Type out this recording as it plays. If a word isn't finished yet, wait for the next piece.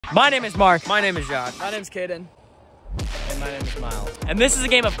My name is Mark. My name is Josh. My name's Caden. And my name is Miles. And this is a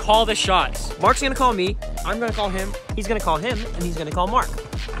game of call the shots. Mark's gonna call me, I'm gonna call him, he's gonna call him, and he's gonna call Mark.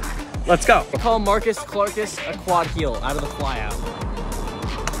 Let's go. I call Marcus Clarkus a quad heel out of the fly out.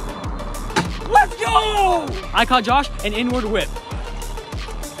 Let's go! I call Josh an inward whip.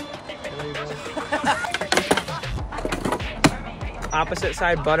 Opposite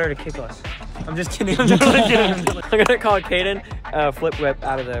side butter to kick us. I'm just kidding. I'm totally kidding. I'm gonna call Caden flip whip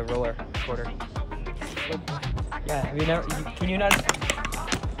out of the roller quarter. Yeah, have you never? Can you not?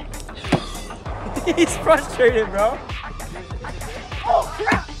 He's frustrated, bro. Oh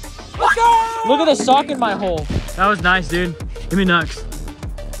crap! Let's go! Look at the sock in my hole. That was nice, dude. Give me nuts.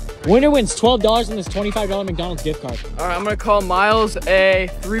 Winner wins $12 in this $25 McDonald's gift card. All right, I'm gonna call Miles a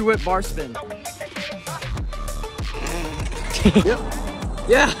 3-whip bar spin. Yep.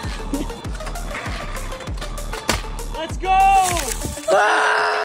 Yeah. Let's go!